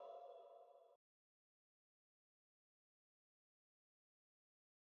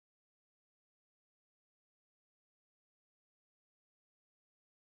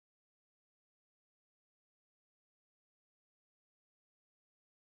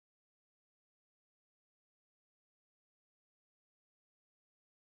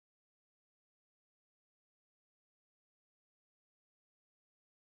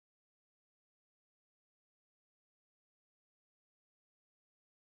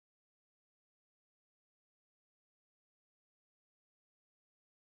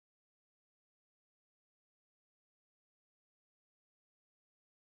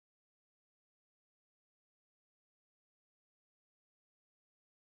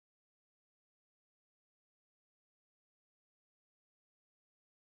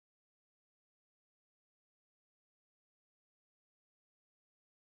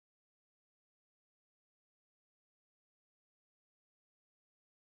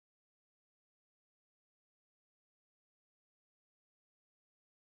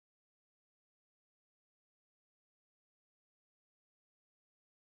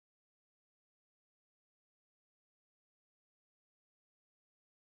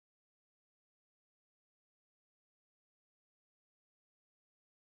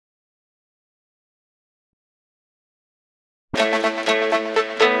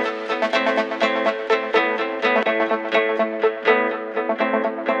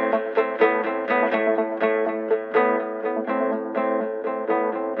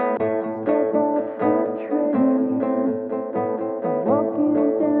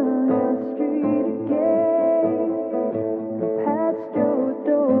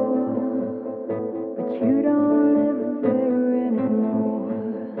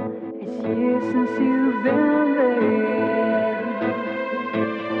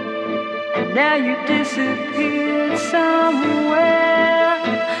now you disappeared somewhere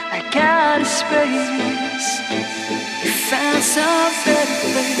like out of space. You found some better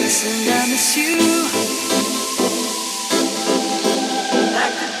place, and I miss you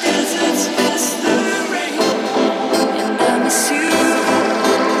like the deserts miss the rain, and I miss you.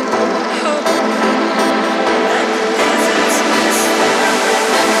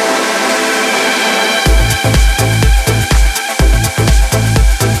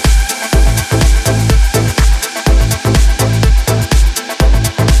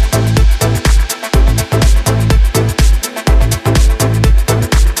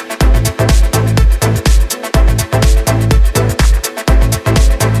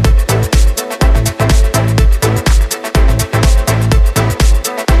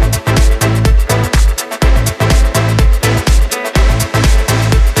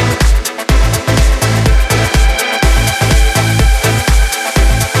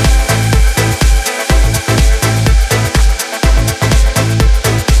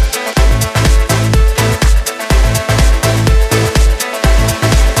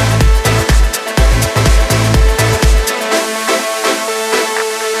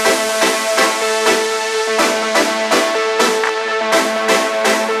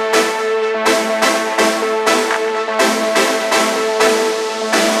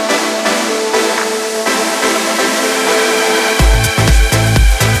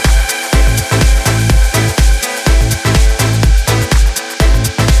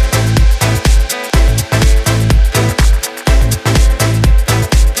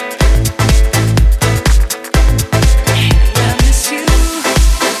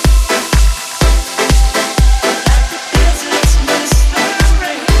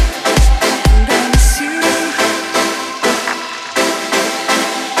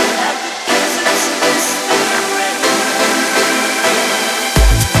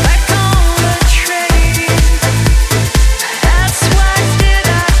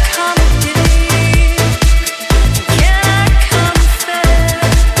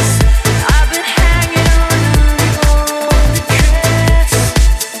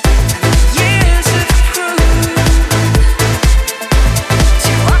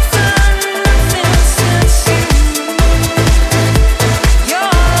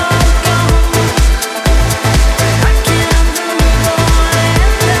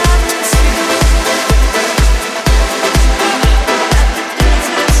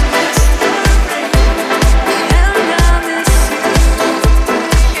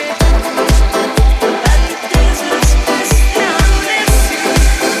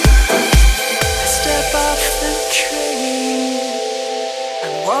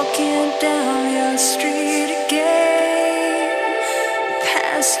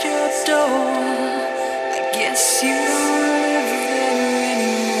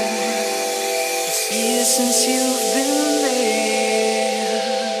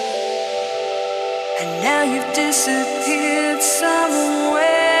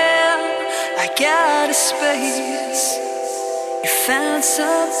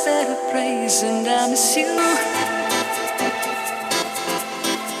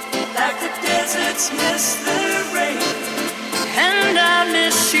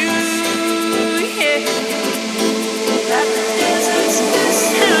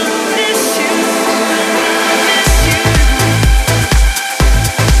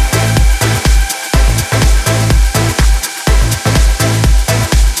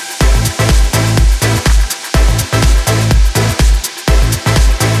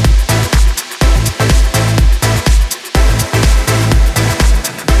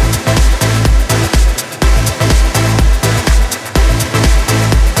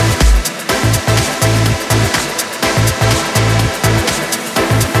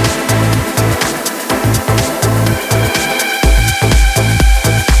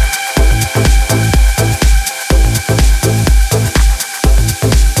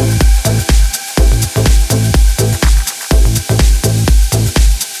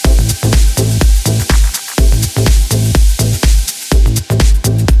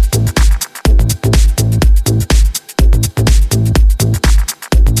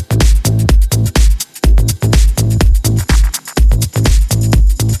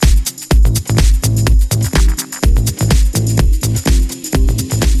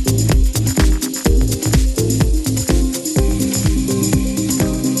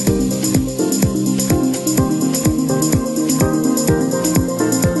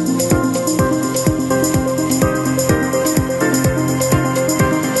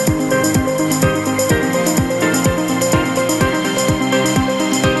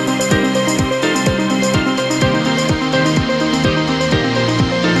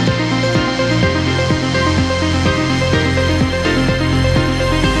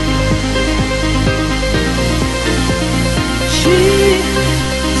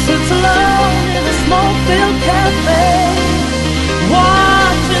 smoke-filled cafe,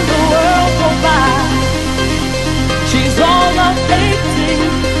 watching the world go by. She's all of 18.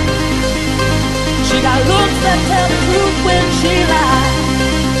 She got looks that tell the truth when she lies.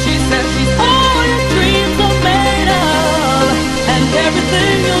 She says she's all your dreams are made of, and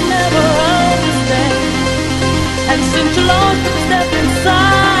everything you'll never understand. And since you're lost, step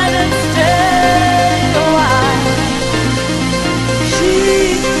inside and stay a while.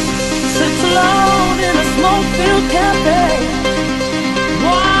 She sits alone in a smoke-filled cafe,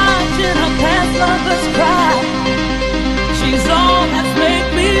 watching her past lovers cry. She's all that's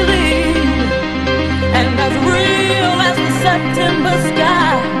make-believe, and as real as the September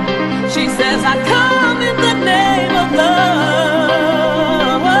sky. She says, I come in the name of love.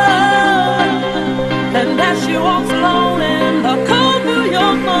 And as she walks alone in the cold New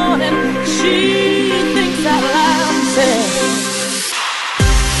York morning, she thinks out loud and says,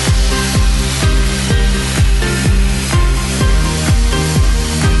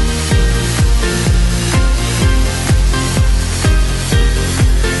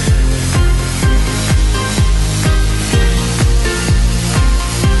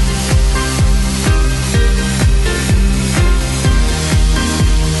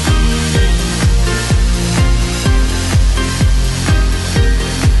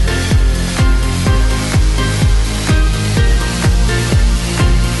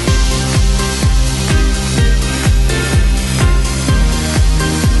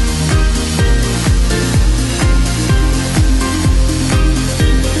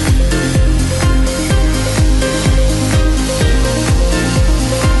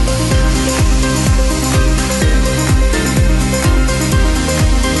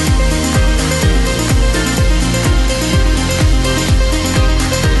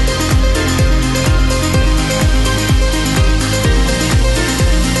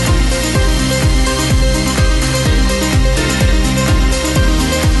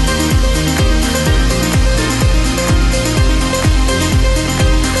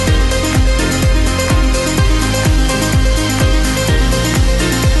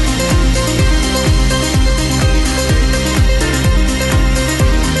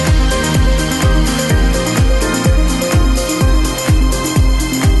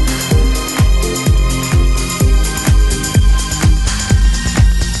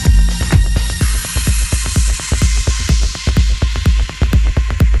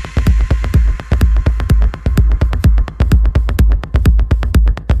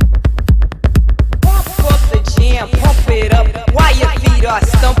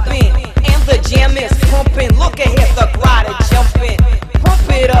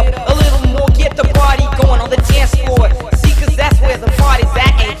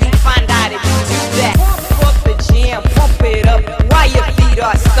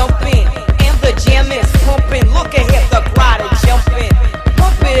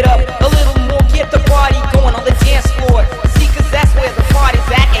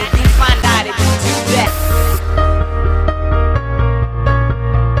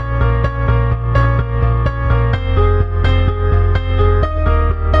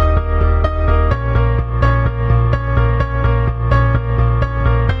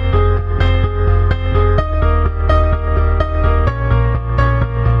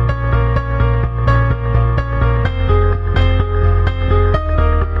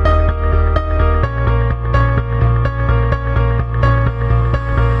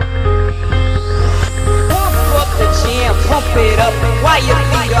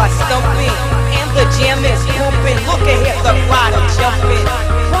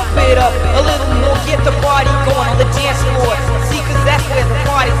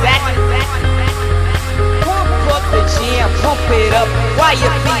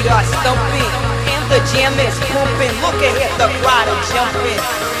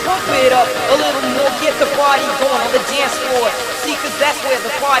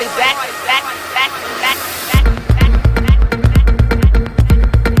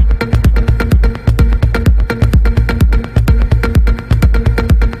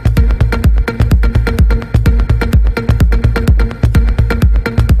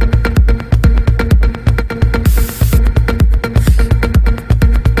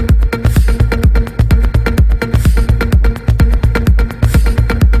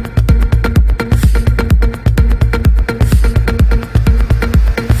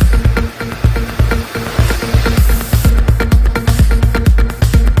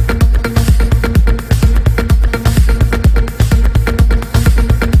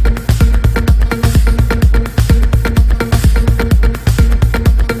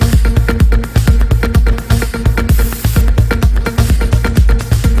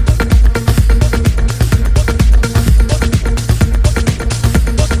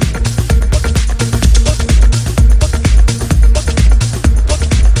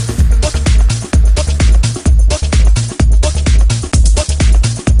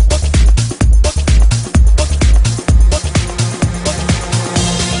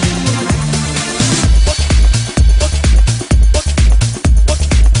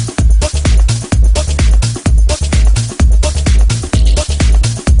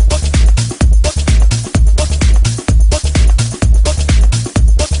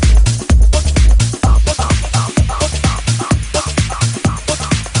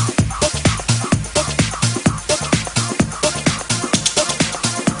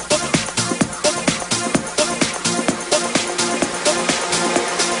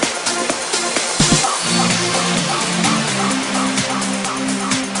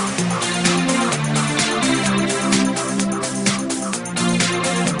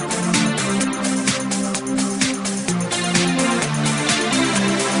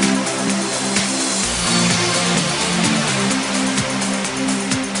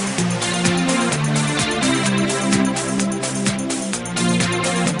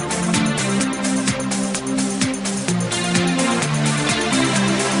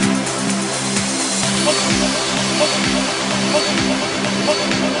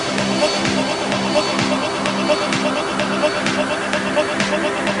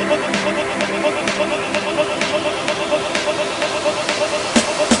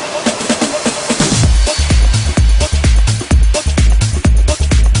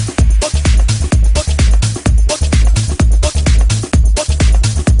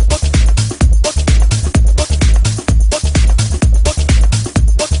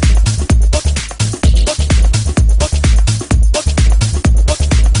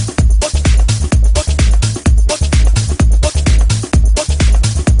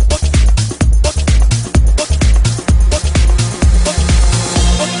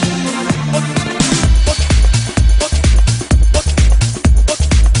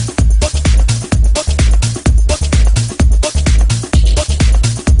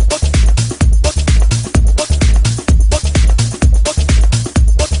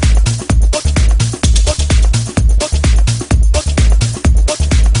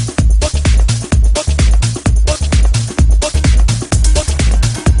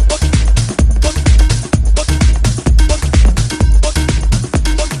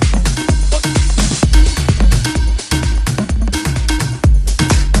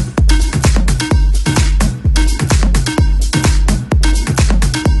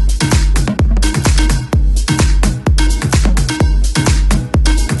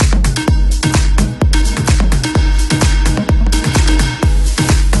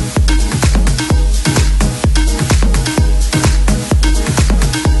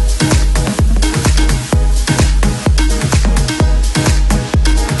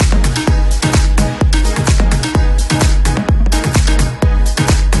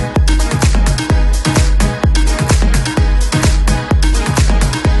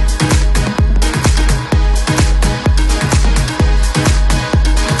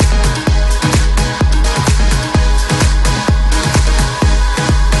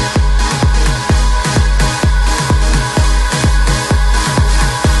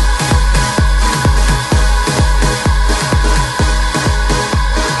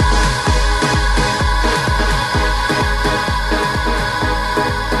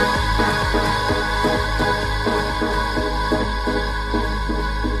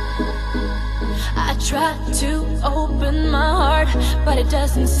 open my heart, but it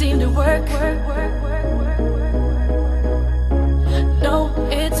doesn't seem to work. No,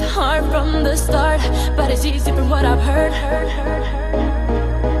 it's hard from the start, but it's easy from what I've heard.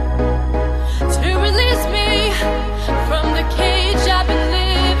 To release me from the cage I've been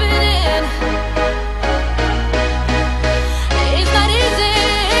living in. It's not easy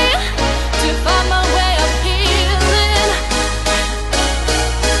to find my way of healing.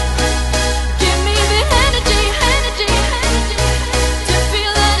 Give me the energy, energy, energy to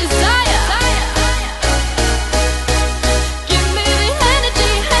feel the desire. Give me the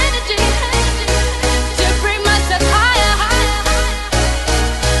energy, energy, energy to bring myself higher, higher, higher.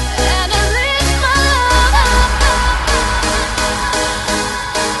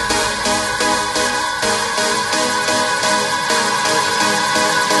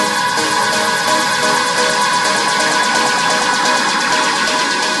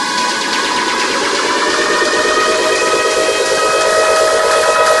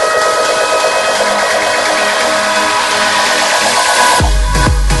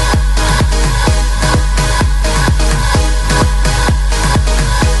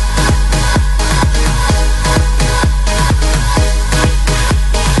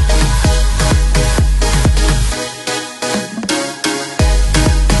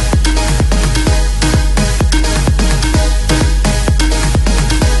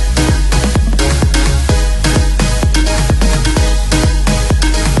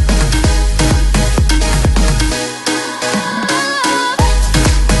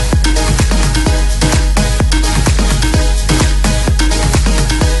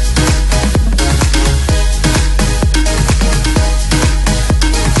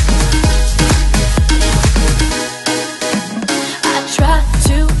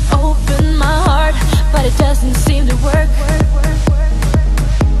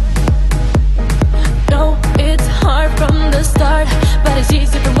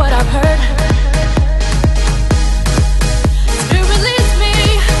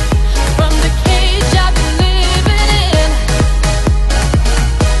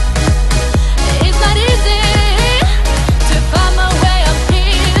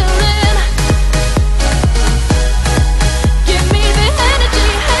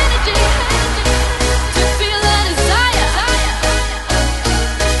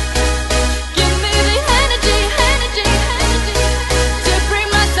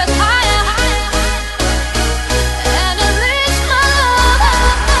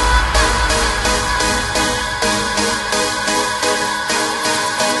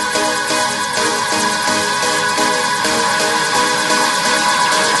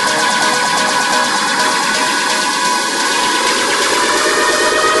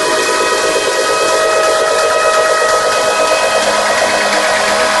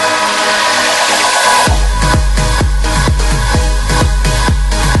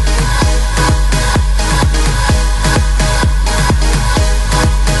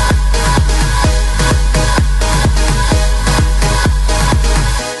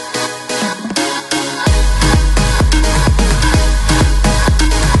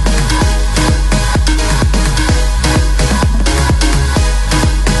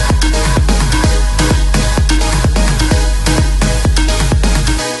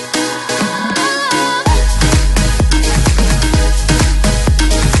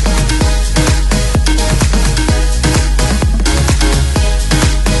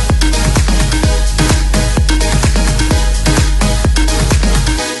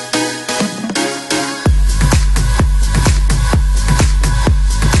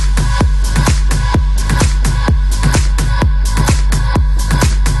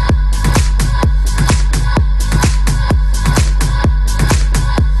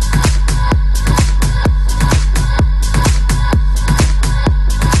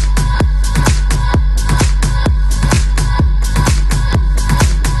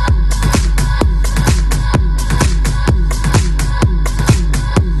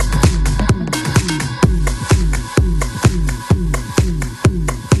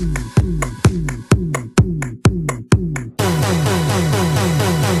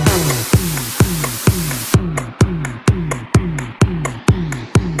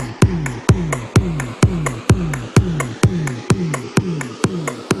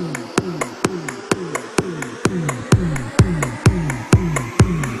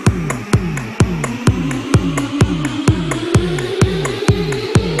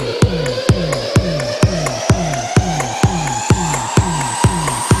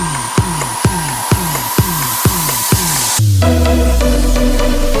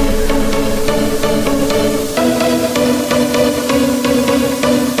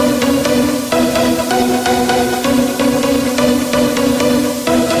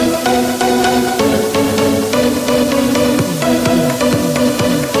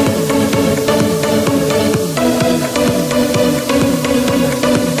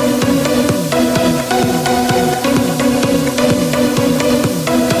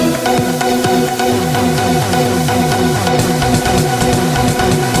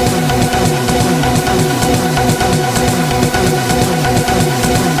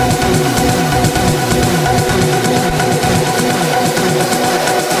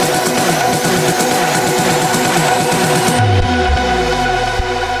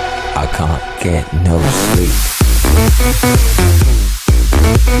 can't get no sleep.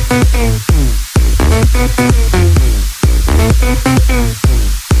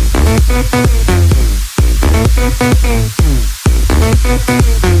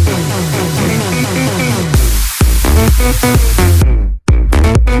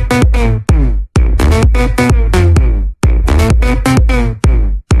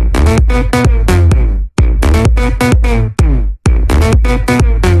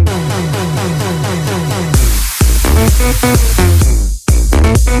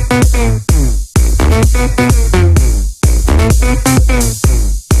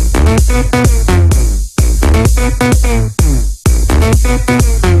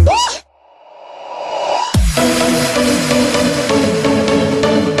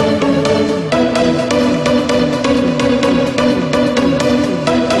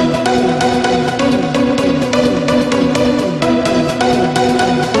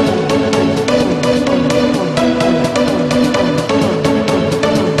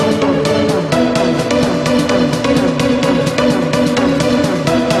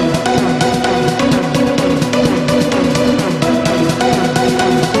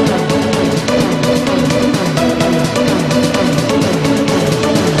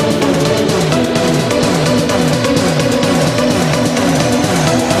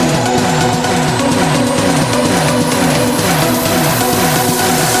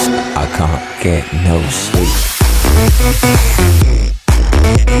 Get no sleep.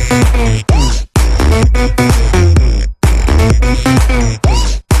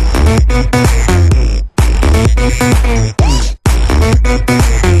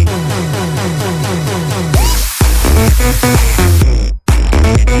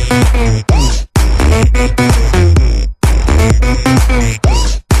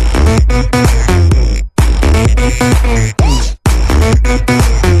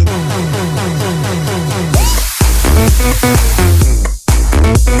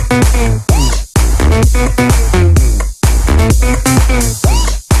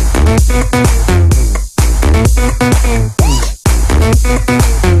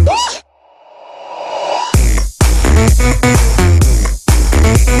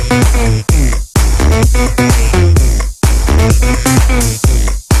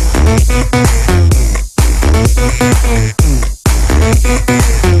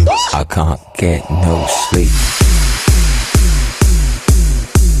 I can't get no sleep.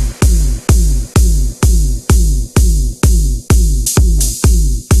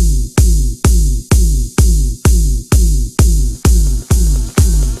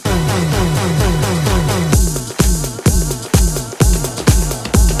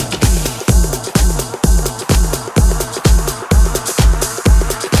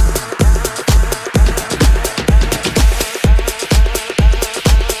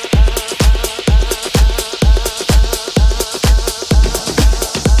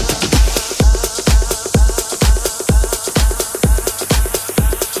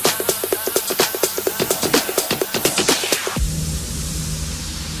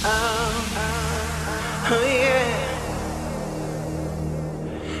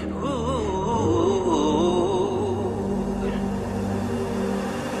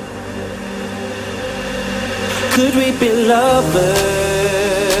 Could we be lovers?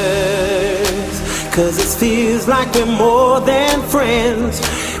 'Cause it feels like we're more than friends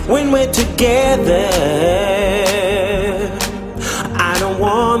when we're together. I don't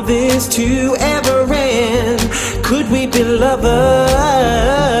want this to ever end. Could we be lovers?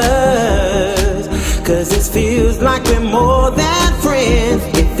 'Cause this feels like we're more than friends.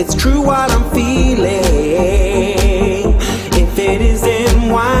 If it's true what I'm feeling, if it isn't,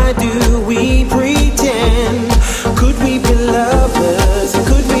 why do we pretend? Could we be lovers?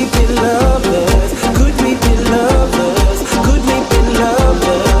 Could we be lovers? Could we be lovers? Could we be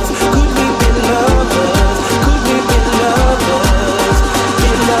lovers? Could we be lovers? Could we be lovers? Be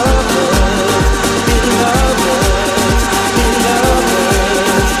lovers, be lovers, be lovers,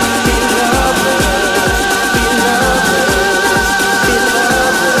 be lovers, be lovers, be lovers, be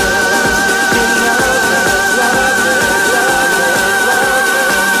lovers.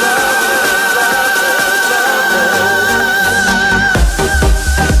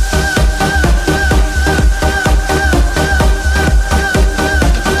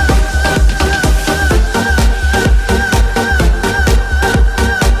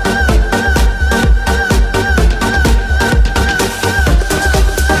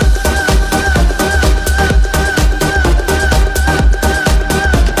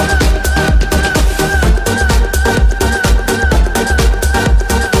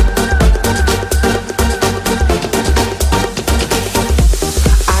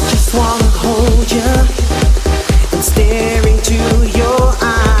 wanna hold you and stare into your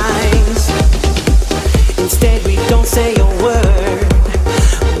eyes. Instead, we don't say a word.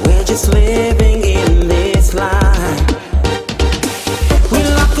 We're just living in this lie. We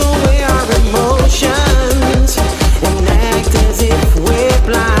lock away our emotions and act as if we're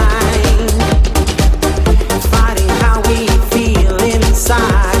blind, fighting how we feel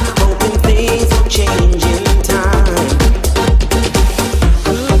inside, hoping things will change in time.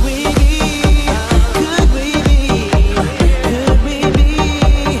 Could we be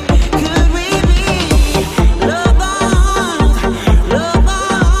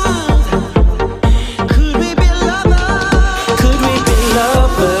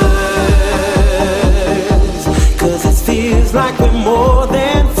like we're more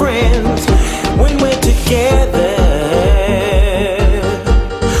than friends when we're together?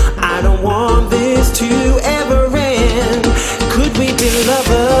 I don't want this to ever end. Could we be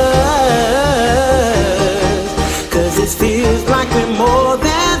lovers? 'Cause it feels like we're more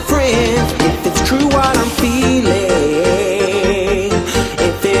than friends. If it's true what I'm feeling,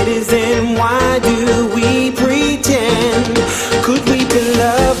 if it isn't, why do we pretend? Could we be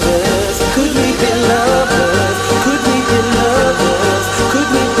lovers? Could we be lovers? Could we be lovers? Could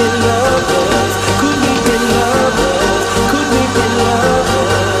we be lovers? Could we be lovers? Could we be lovers?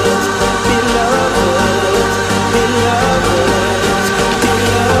 Be lovers, be lovers, be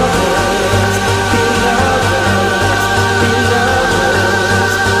lovers, be lovers, be lovers,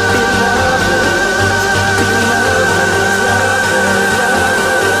 be lovers.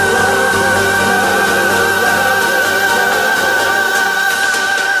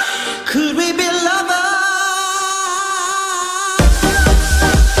 Could we be lovers?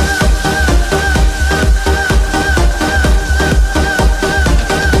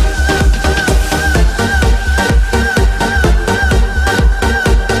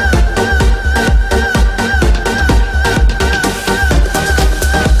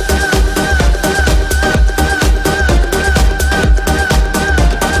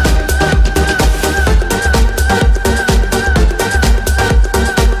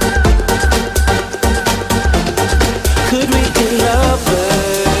 Could we be lovers?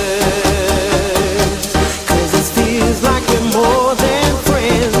 'Cause it feels like we're more than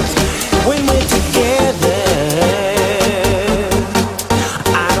friends when we're together.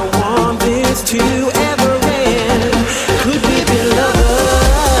 I don't want this to ever end. Could we be lovers?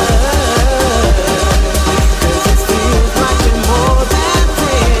 'Cause it feels like we're more than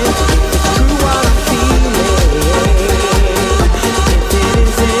friends. It's true what I'm feeling. If it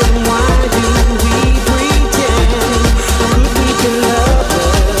isn't, why do we pretend? Could we be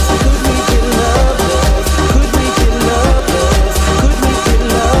lovers? Could we be lovers? Could we be lovers? Could we be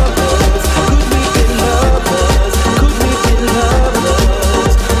lovers? Could we be lovers? Could we be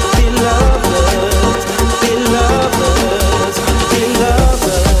lovers? Be lovers.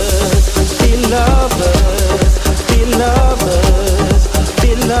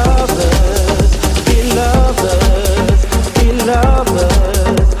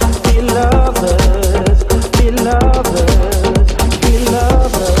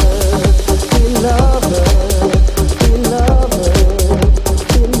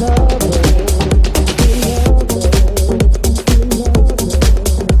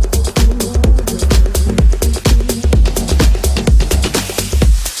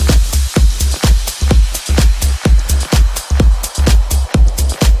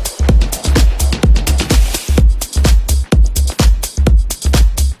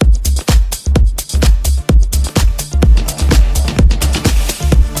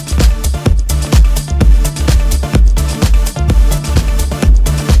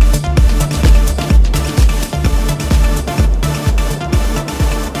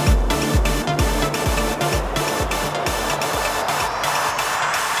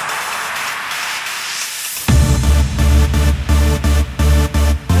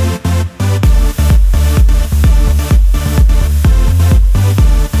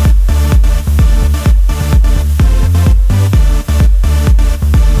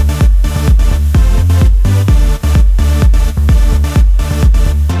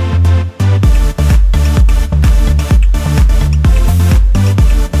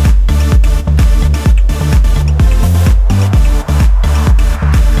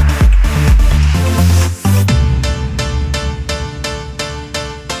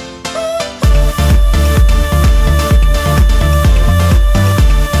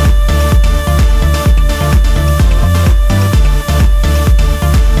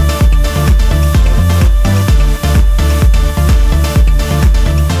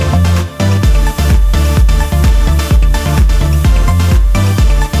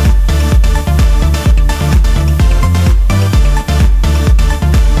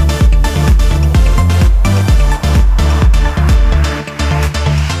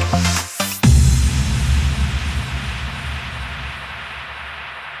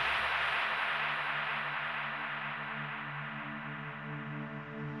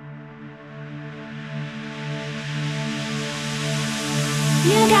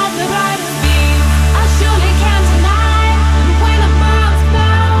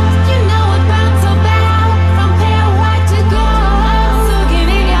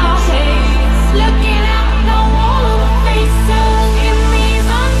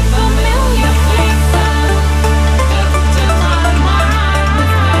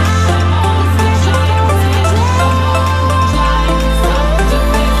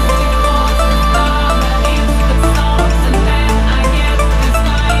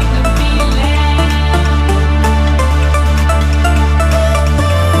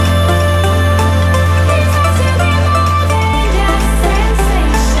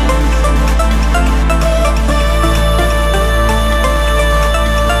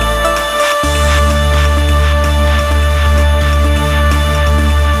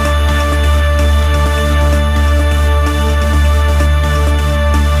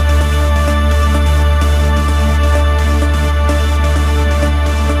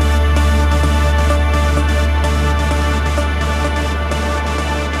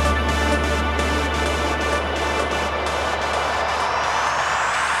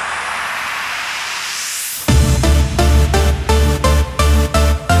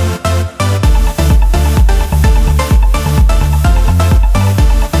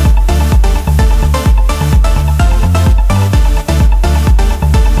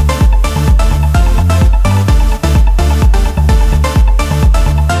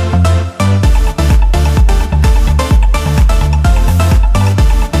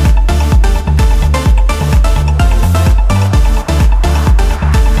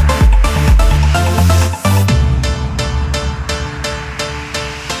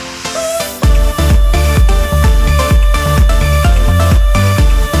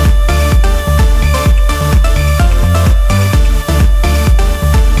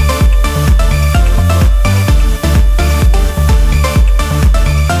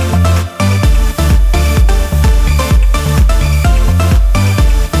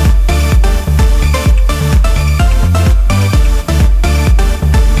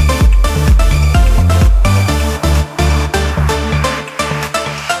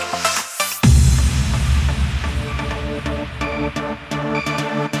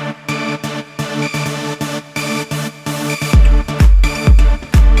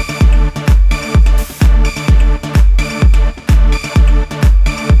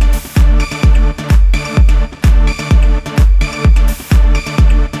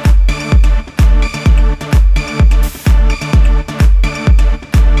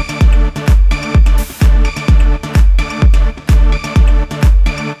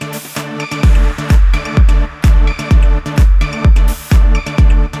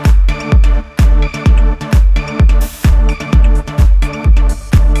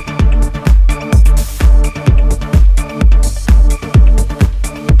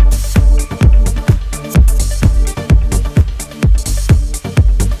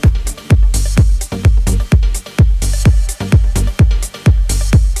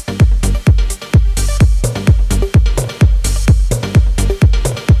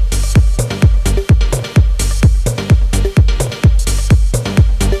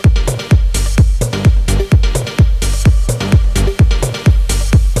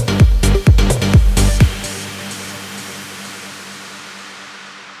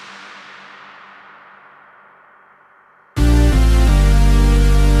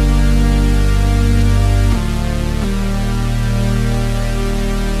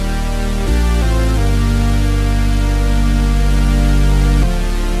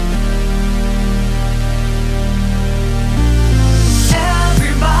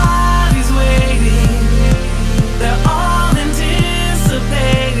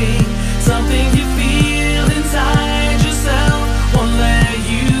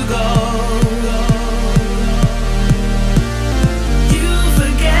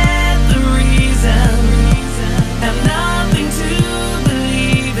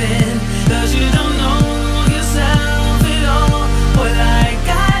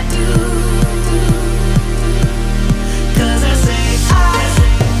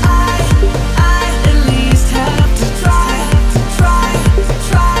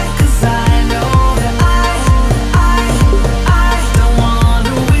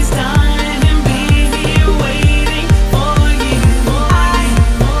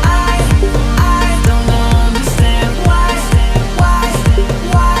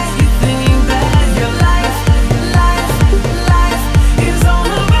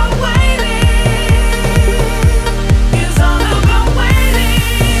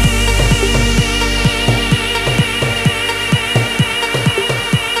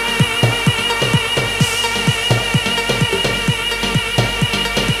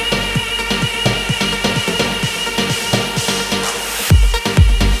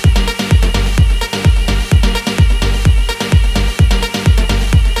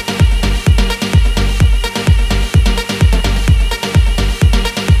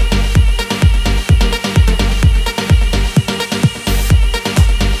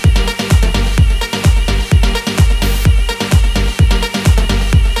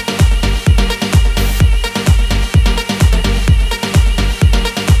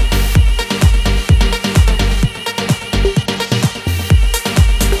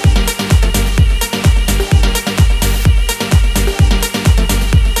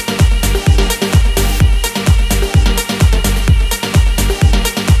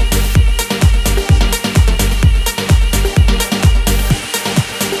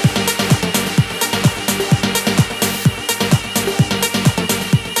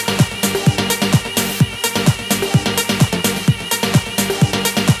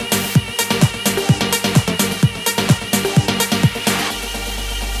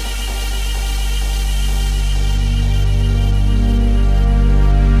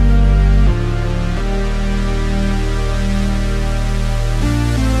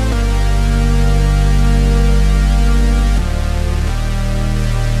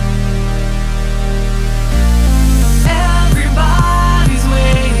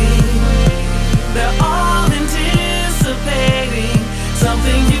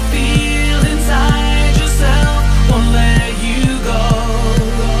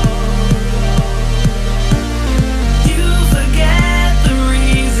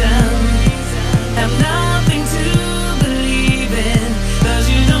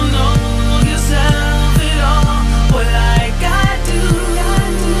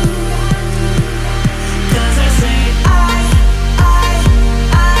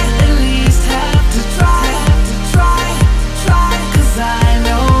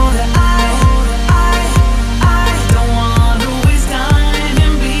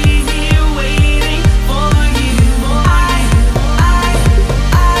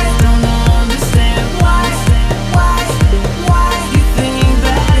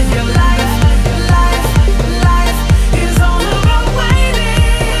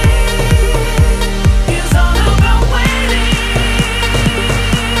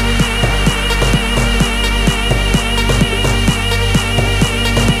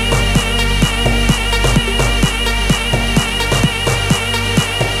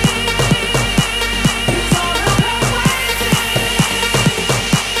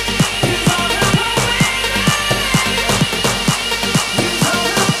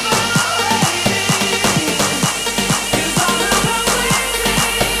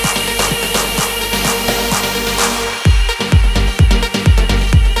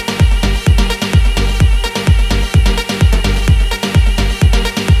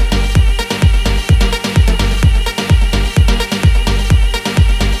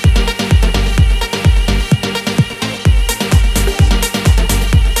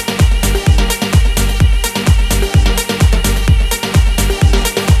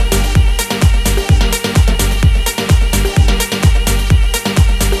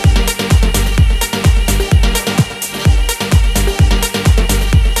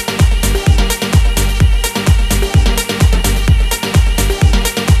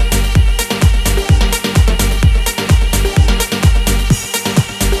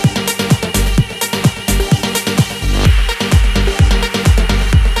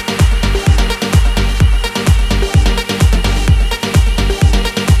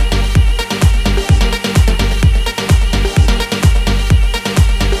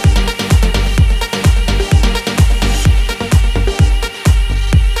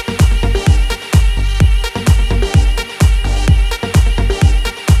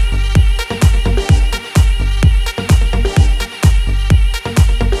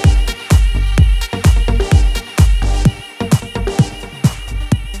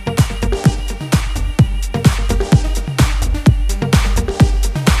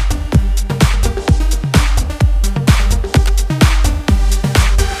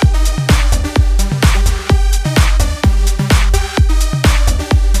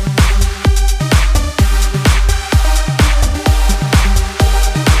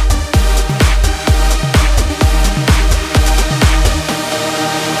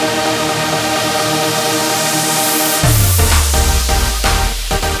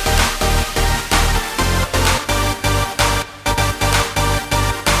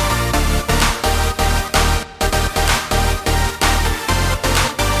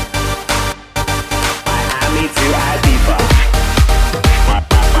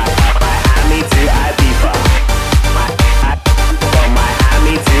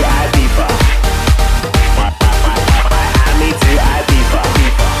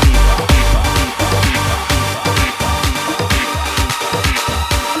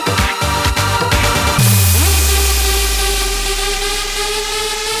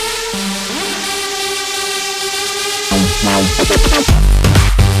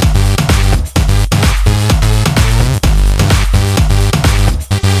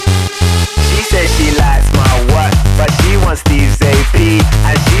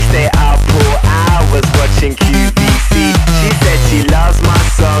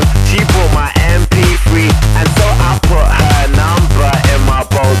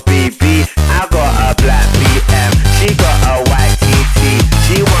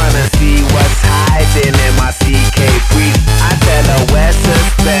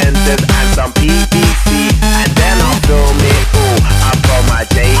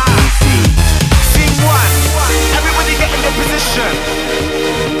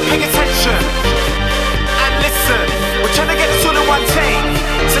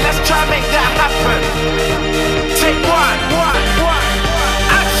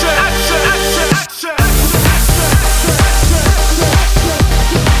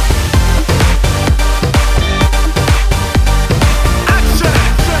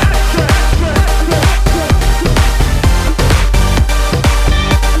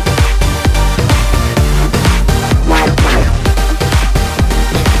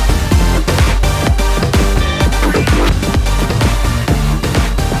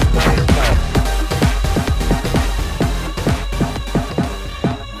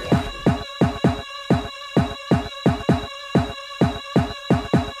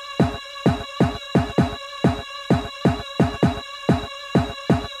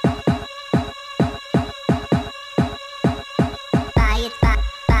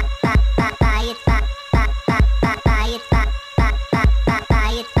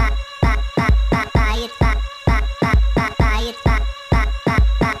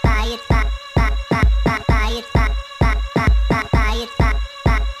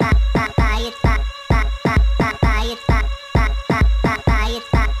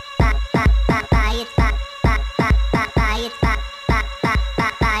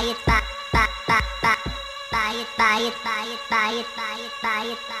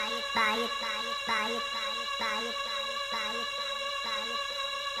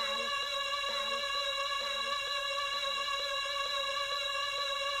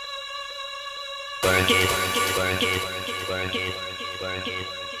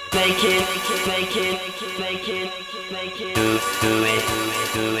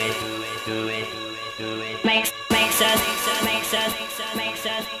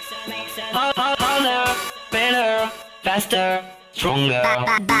 Harder, better, faster, stronger.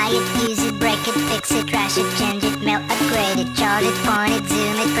 Buy it, use it, break it, fix it, trash it, change it, melt, upgrade it, chart it, point it,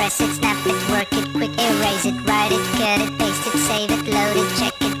 zoom it, press it, snap it, work it, quick erase it, write it, cut it, paste it, save it, load it,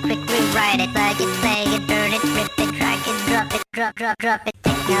 check it, quick rewrite it, plug it, play it, burn it, rip it, drag it, drop it, drop it,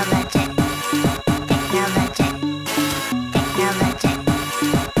 technologic, technologic, technologic, technologic,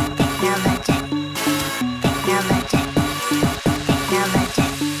 technologic,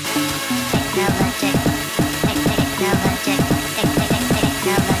 technologic, technologic, technologic,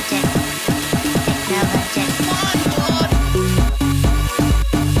 technologic, technologic.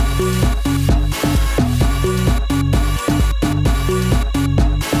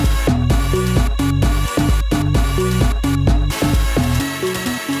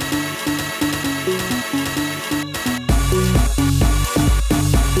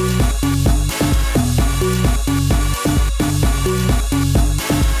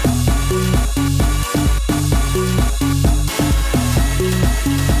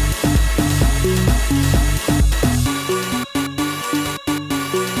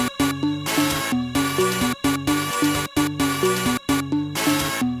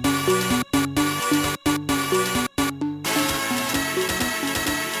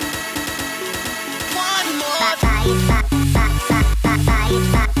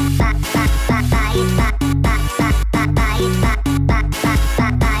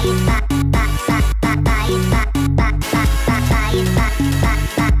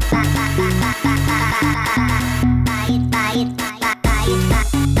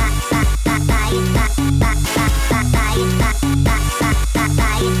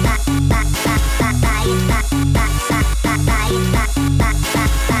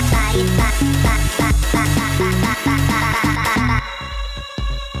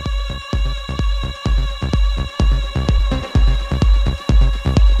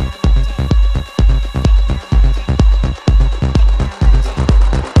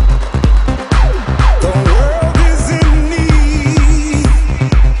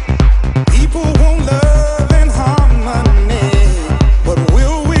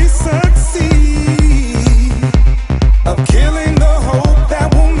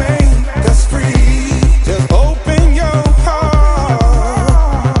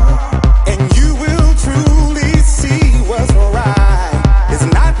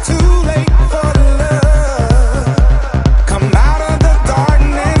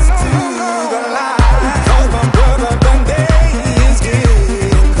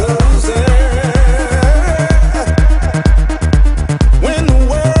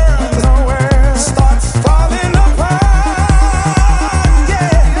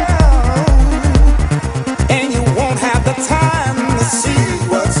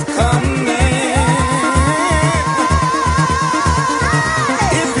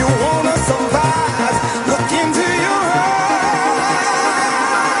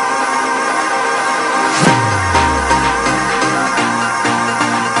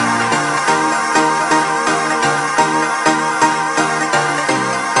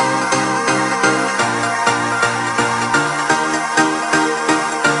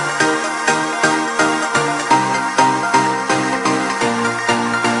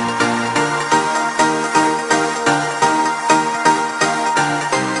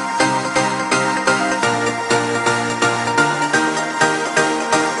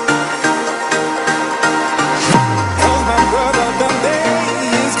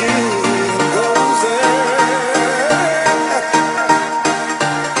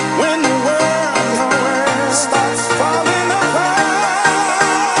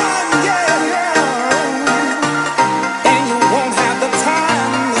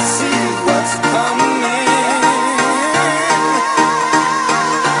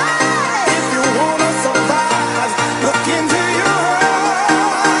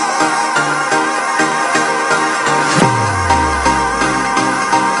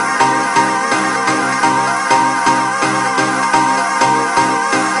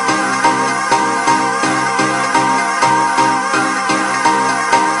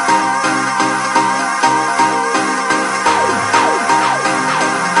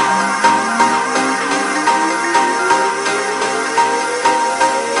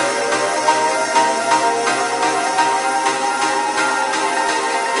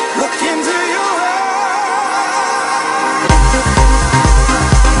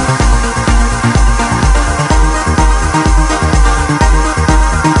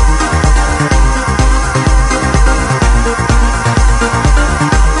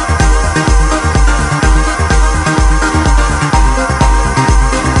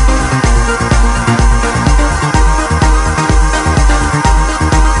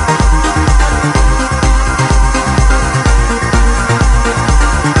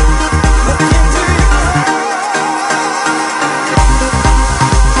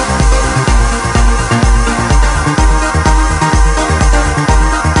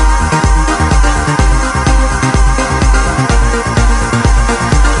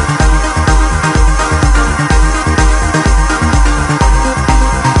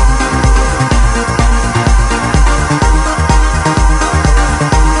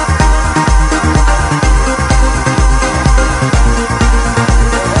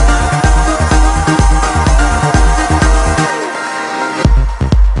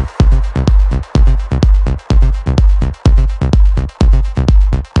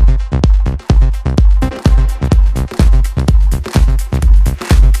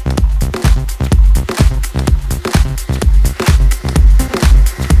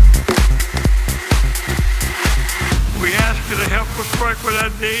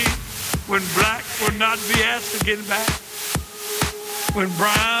 days when black would not be asked to get back, when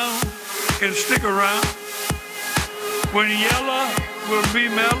brown can stick around, when yellow will be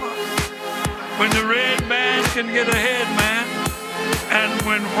mellow, when the red man can get ahead, man, and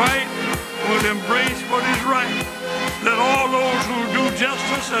when white would embrace what is right. Let all those who do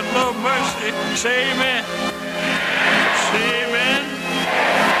justice and love mercy say amen. Say amen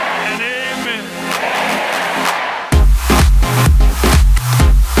and amen.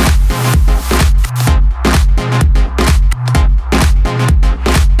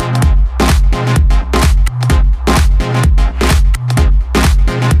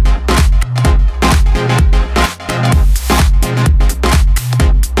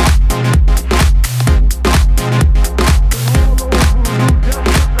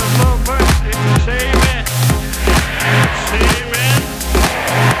 Say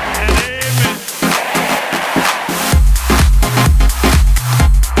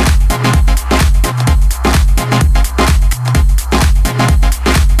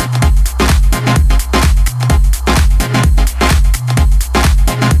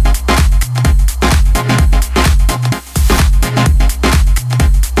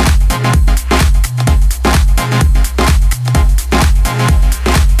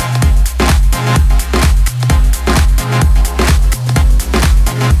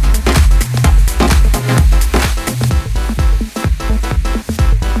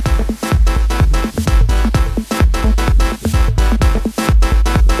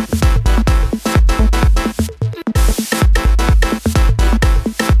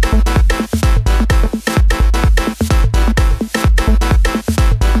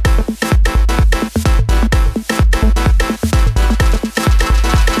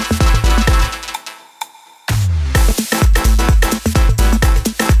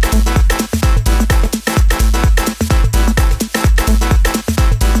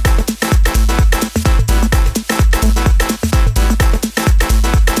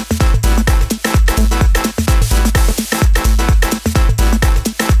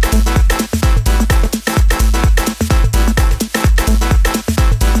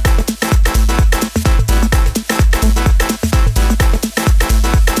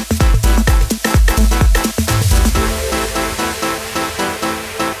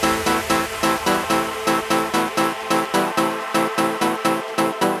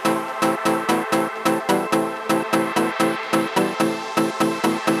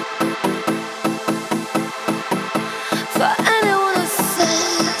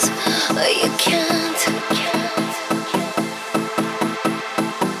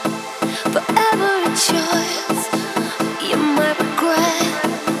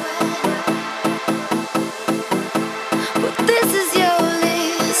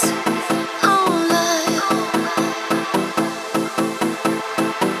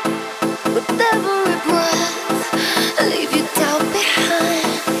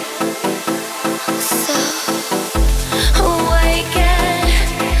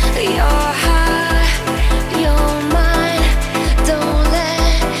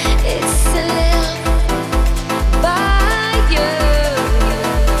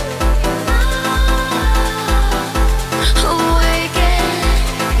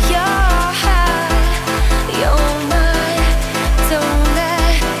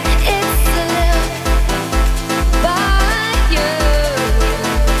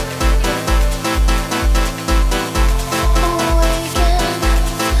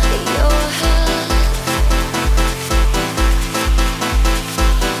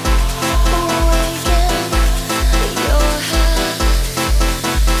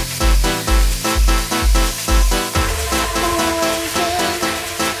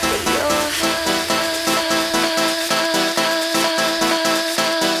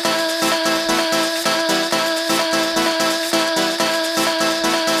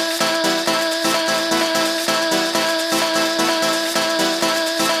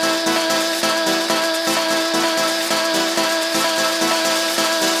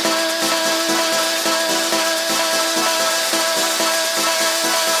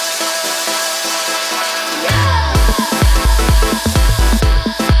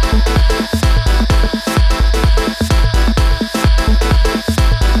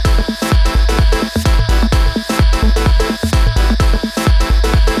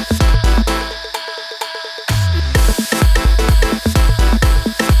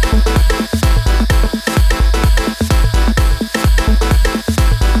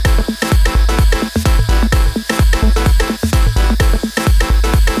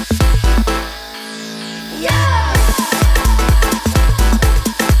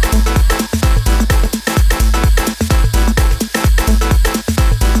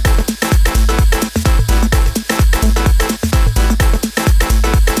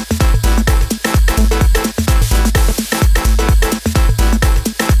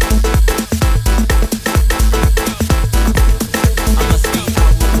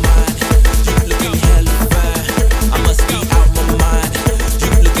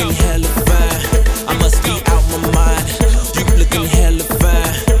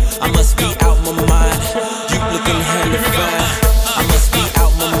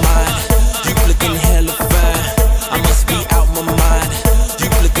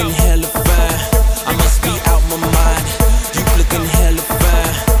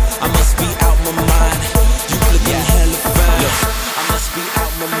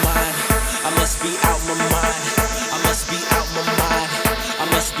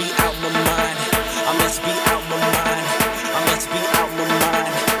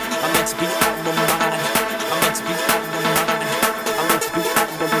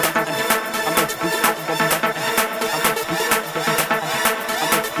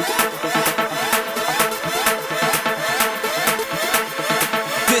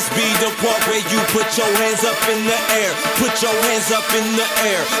Put your hands up in the air. Put your hands up in the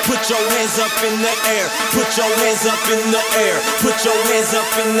air. Put your hands up in the air. Put your hands up in the air. Put your hands up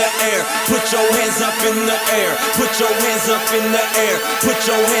in the air. Put your hands up in the air. Put your hands up in the air. Put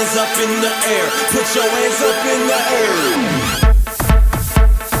your hands up in the air. Put your hands up in the air.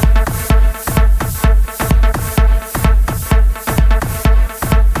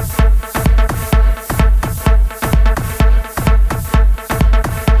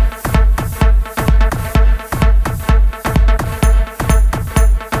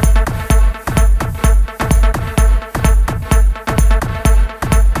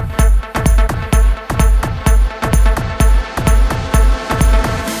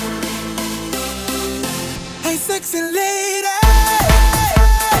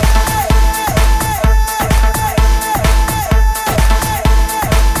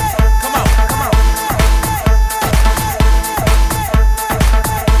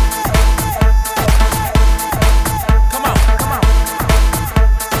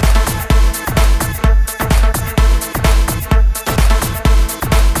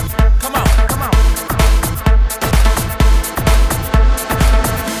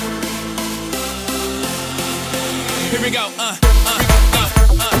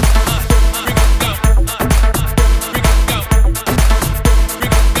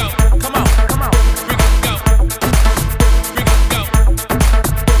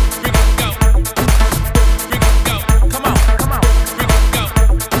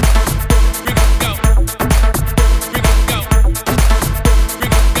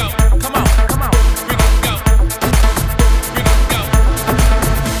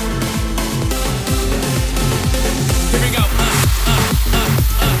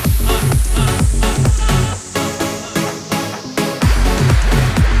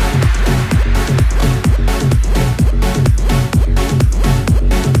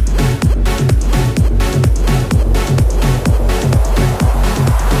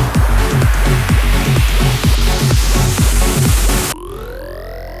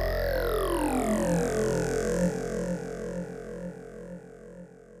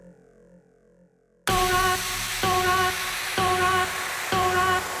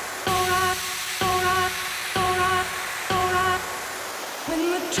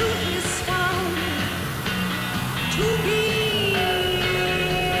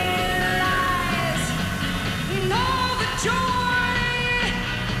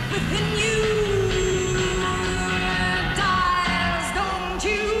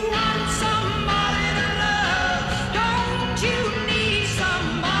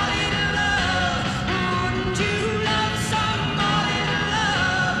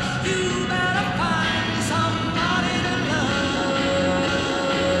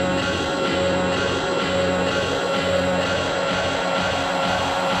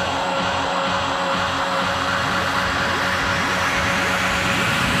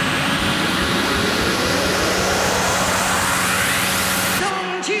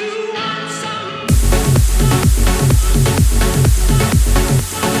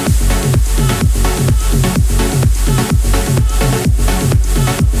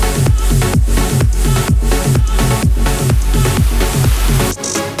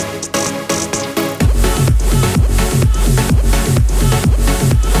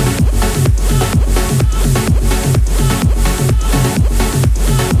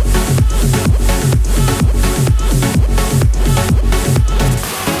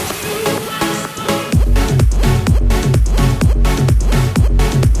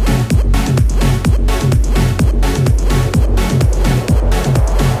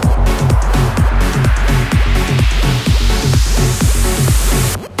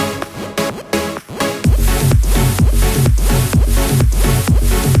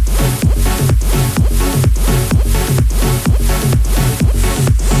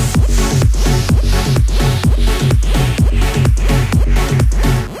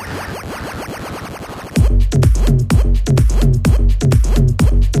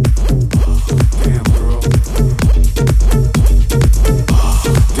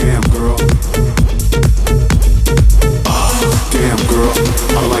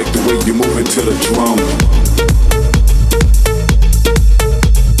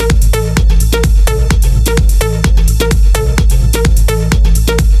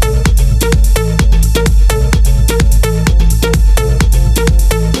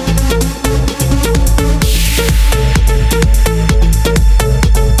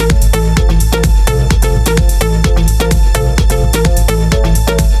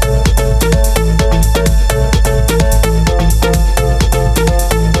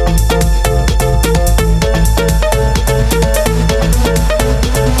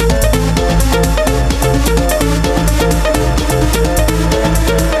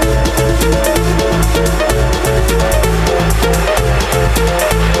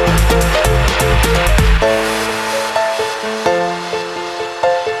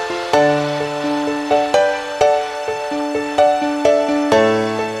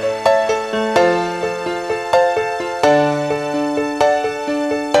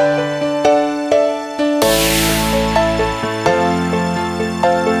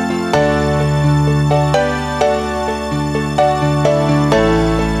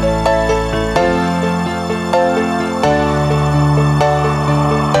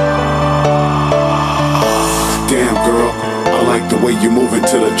 way you move it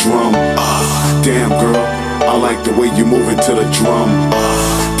to the drum. Damn girl, I like the way you move it to the drum.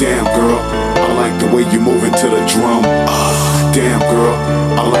 Damn girl, I like the way you move it to the drum. Damn girl,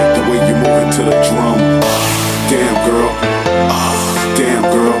 I like the way you move it to the drum. Damn girl, damn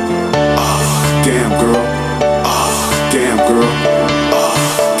girl, damn girl, damn girl,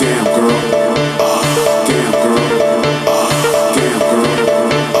 damn girl, damn girl, damn girl,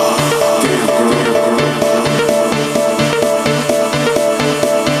 damn girl.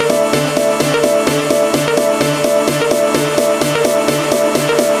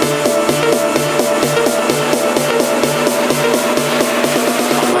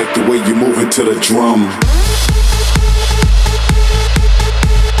 I like the way you move it to the drum.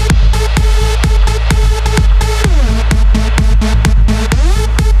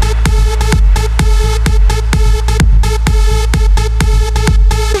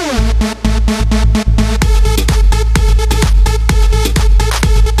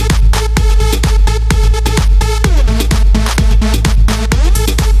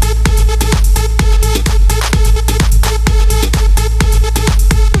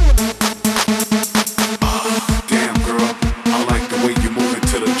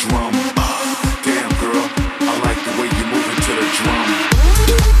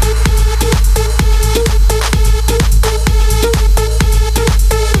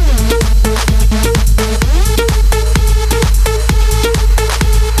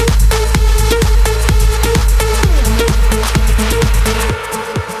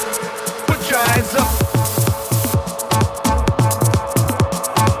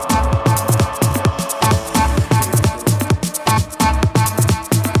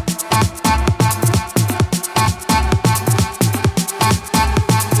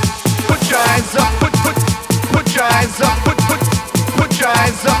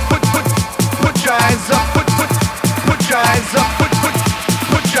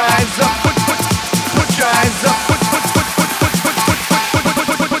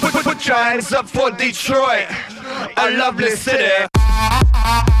 Up for Detroit, a lovely city.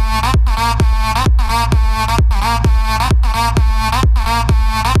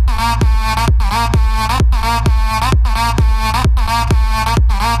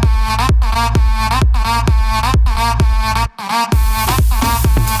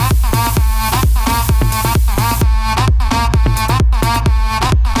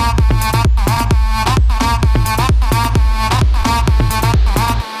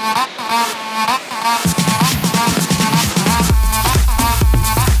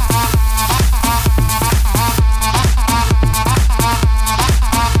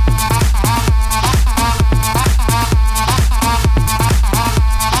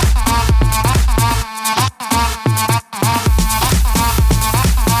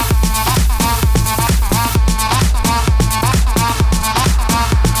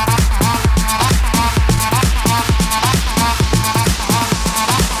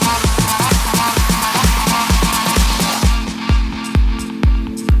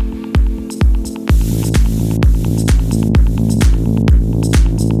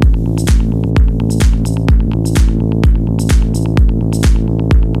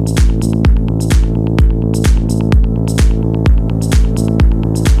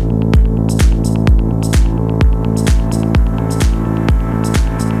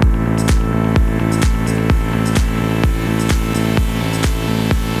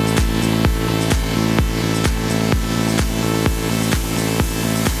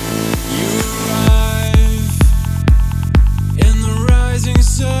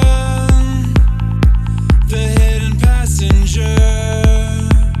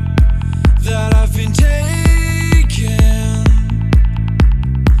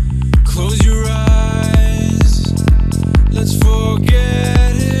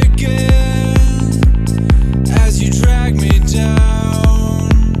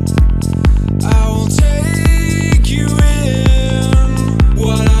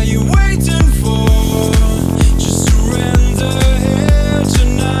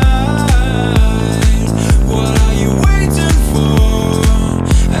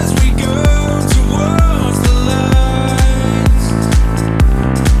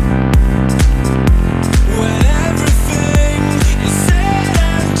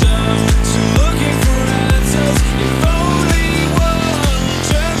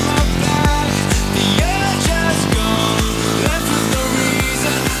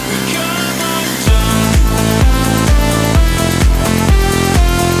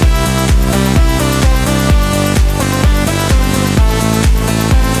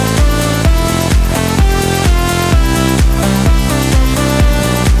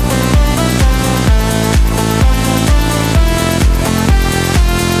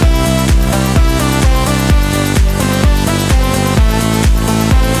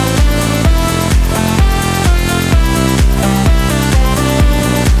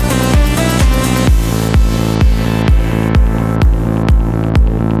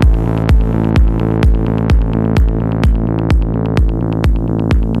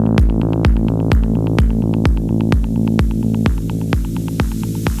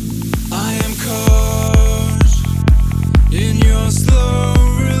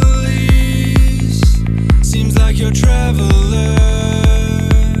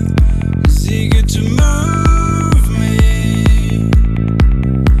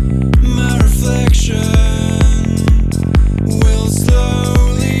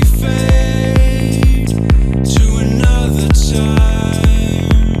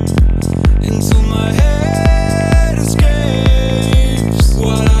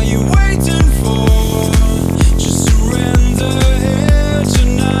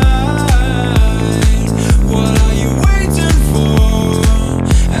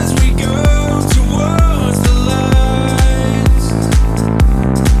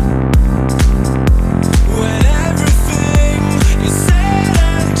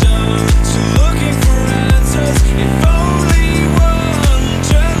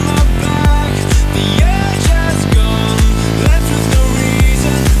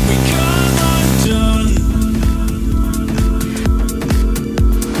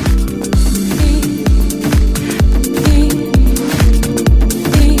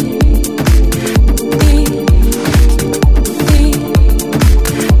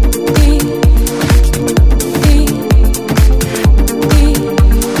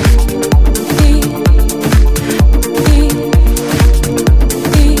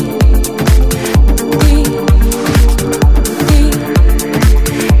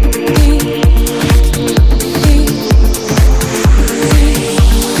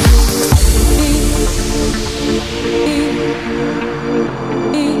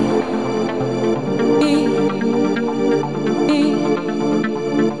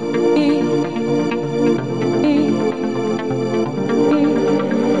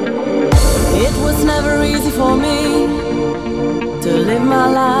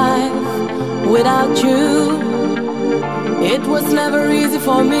 life without you. It was never easy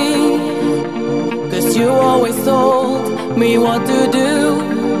for me, 'cause you always told me what to do.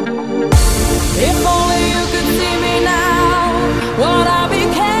 If only you could see me now, what I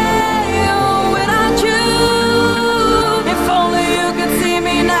became without you. If only you could see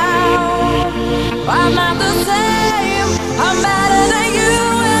me now, I'm not the same, I'm better than you.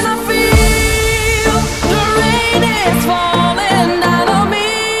 And I feel the rain is falling down on me,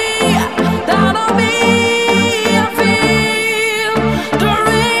 down on me. I feel the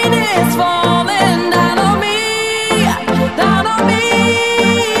rain is falling down on me, down on me.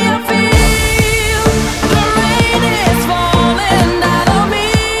 I feel the rain is falling down on me,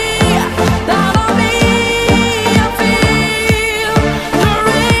 down on me. I feel the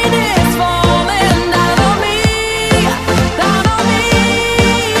rain is falling down on me, down on me.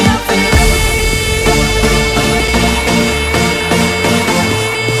 I feel.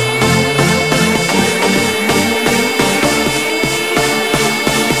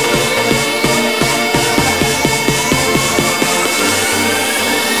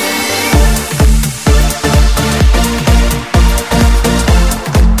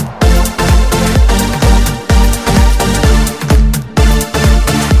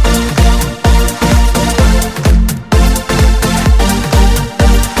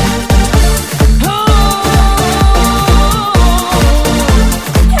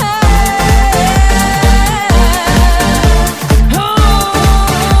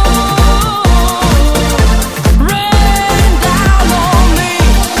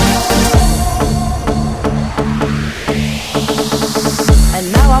 And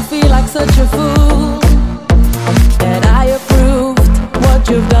now I feel like such a fool that I approved what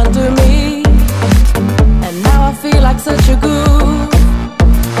you've done to me. And now I feel like such a goof,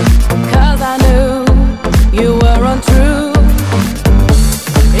 'cause I knew you were untrue.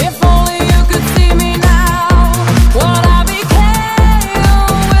 If only you could see me now, what I became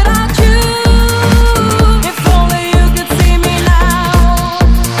without you. If only you could see me now,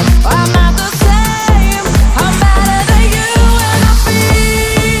 I'm not the same, I'm better than you. And I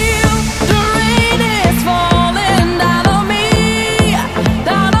feel the rain is falling down on me,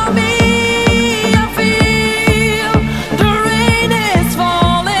 down on me. I feel the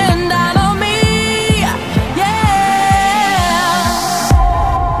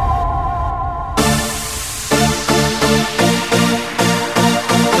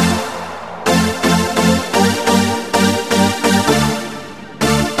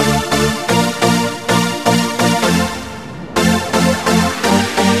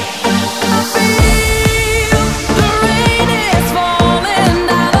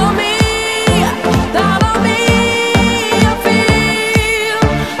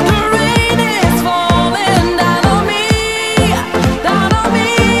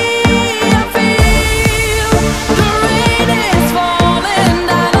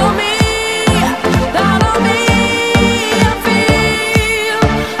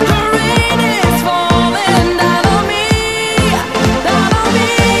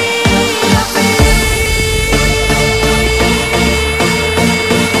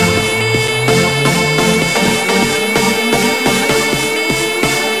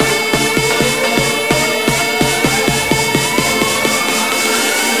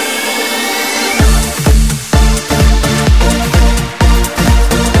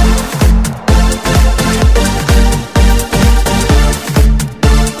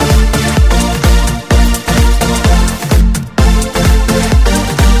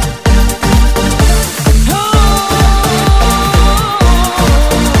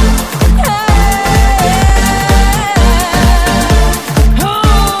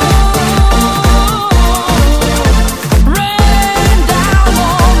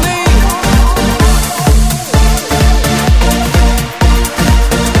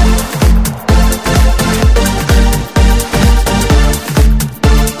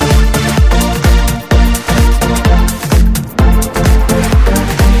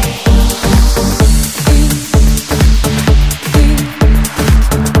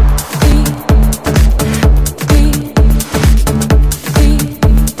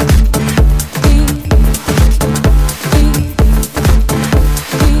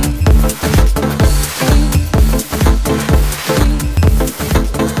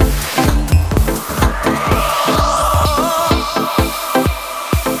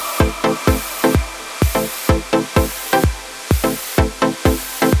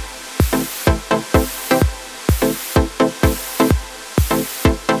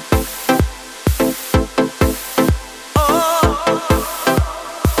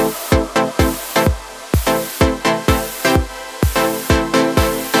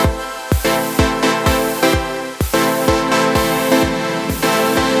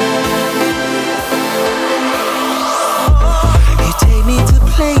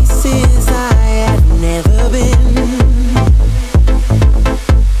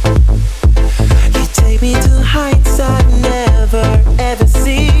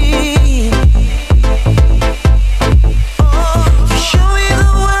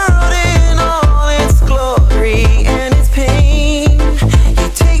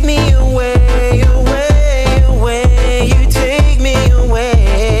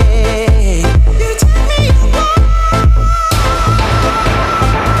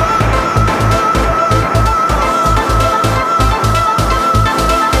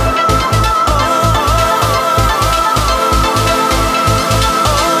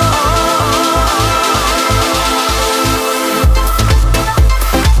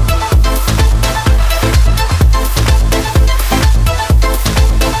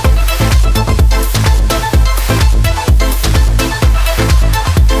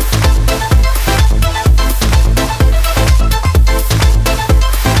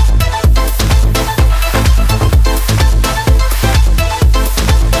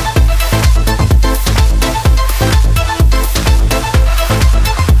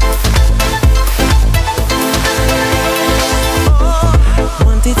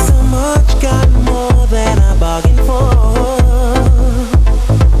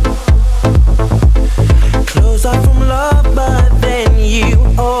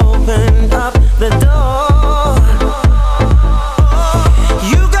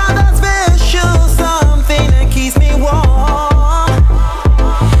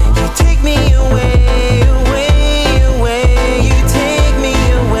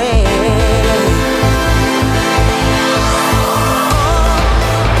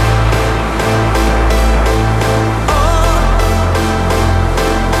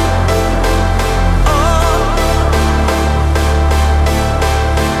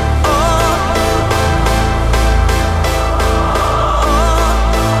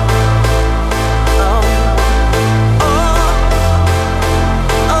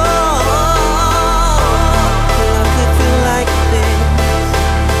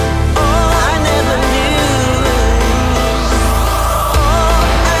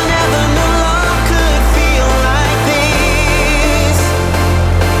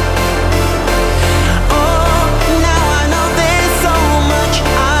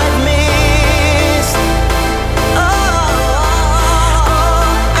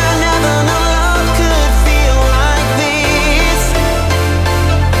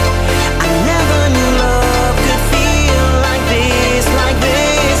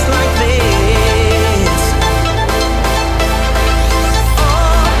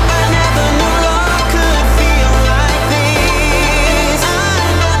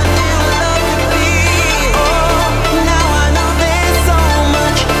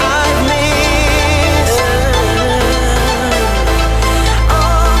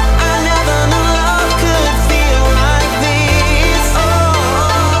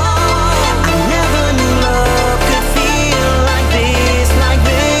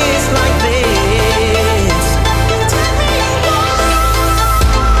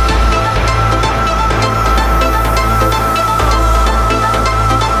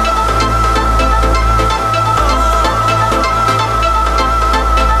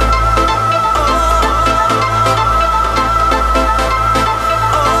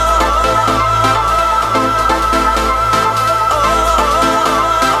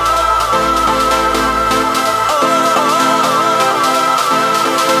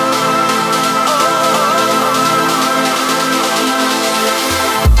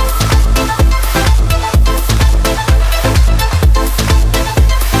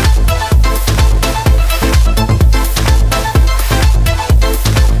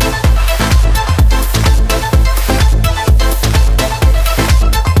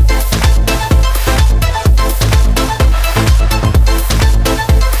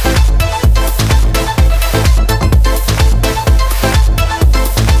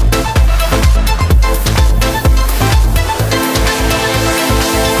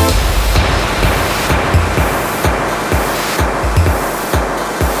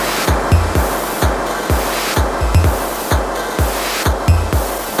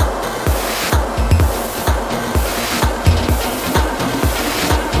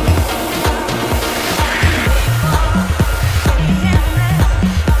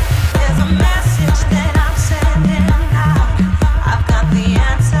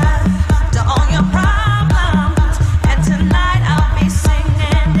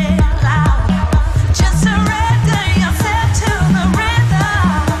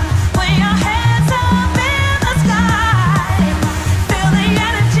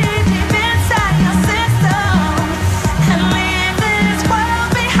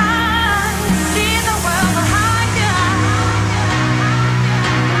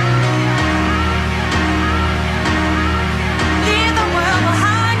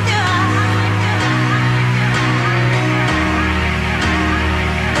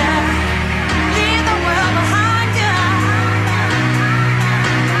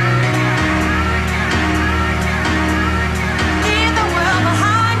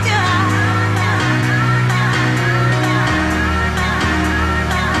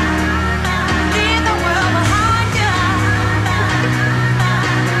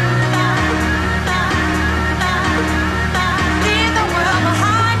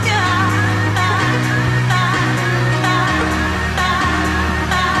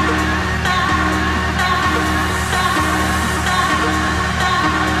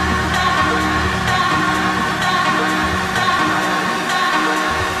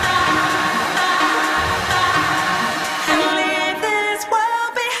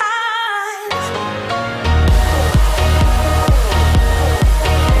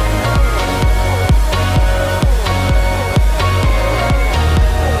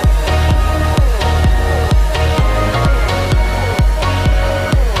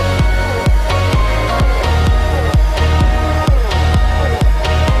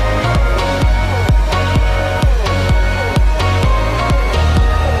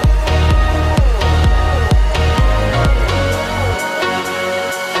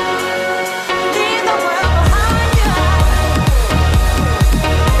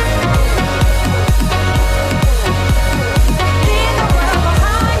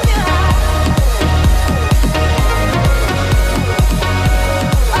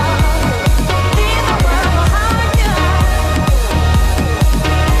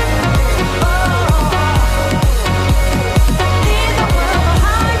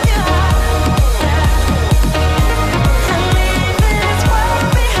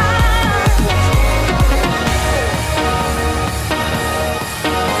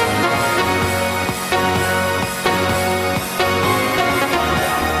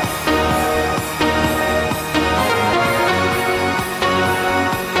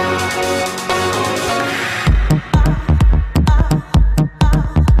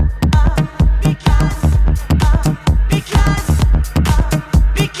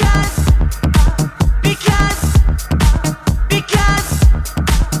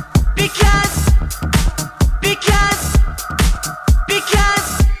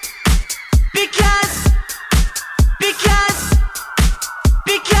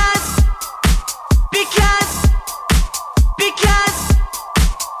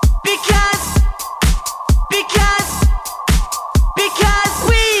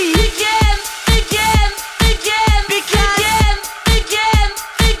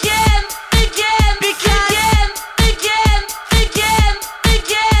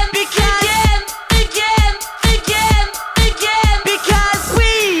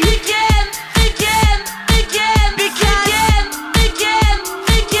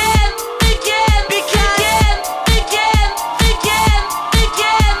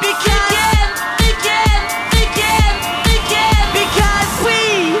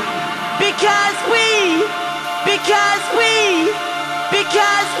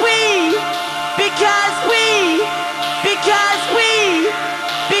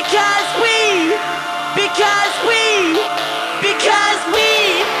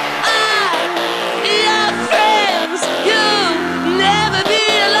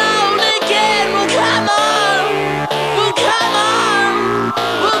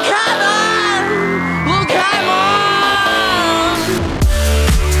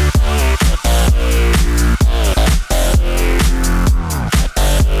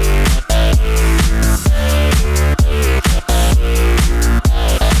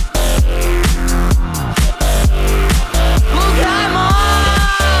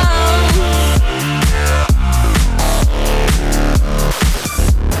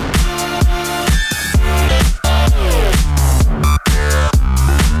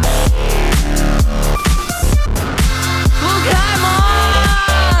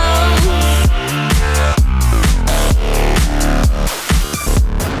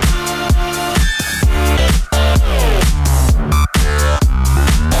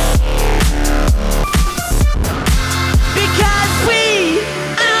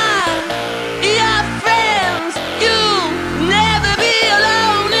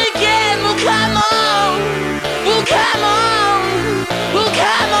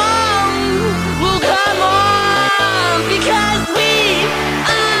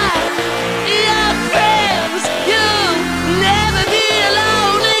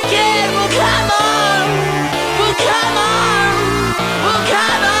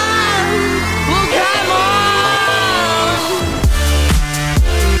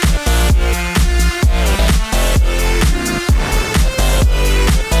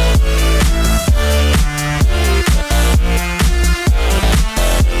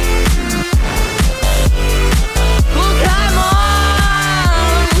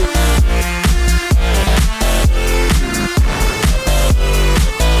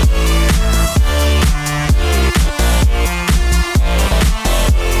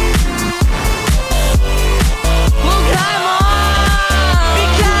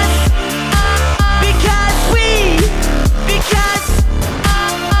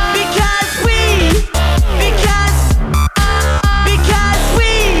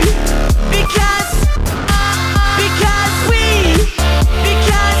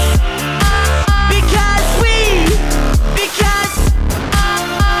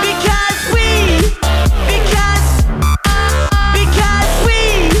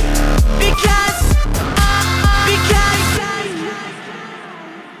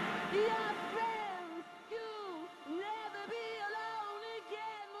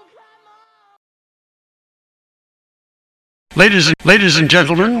Ladies and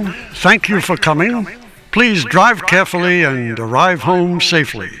gentlemen, thank you for coming. Please drive carefully and arrive home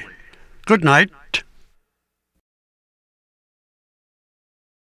safely. Good night.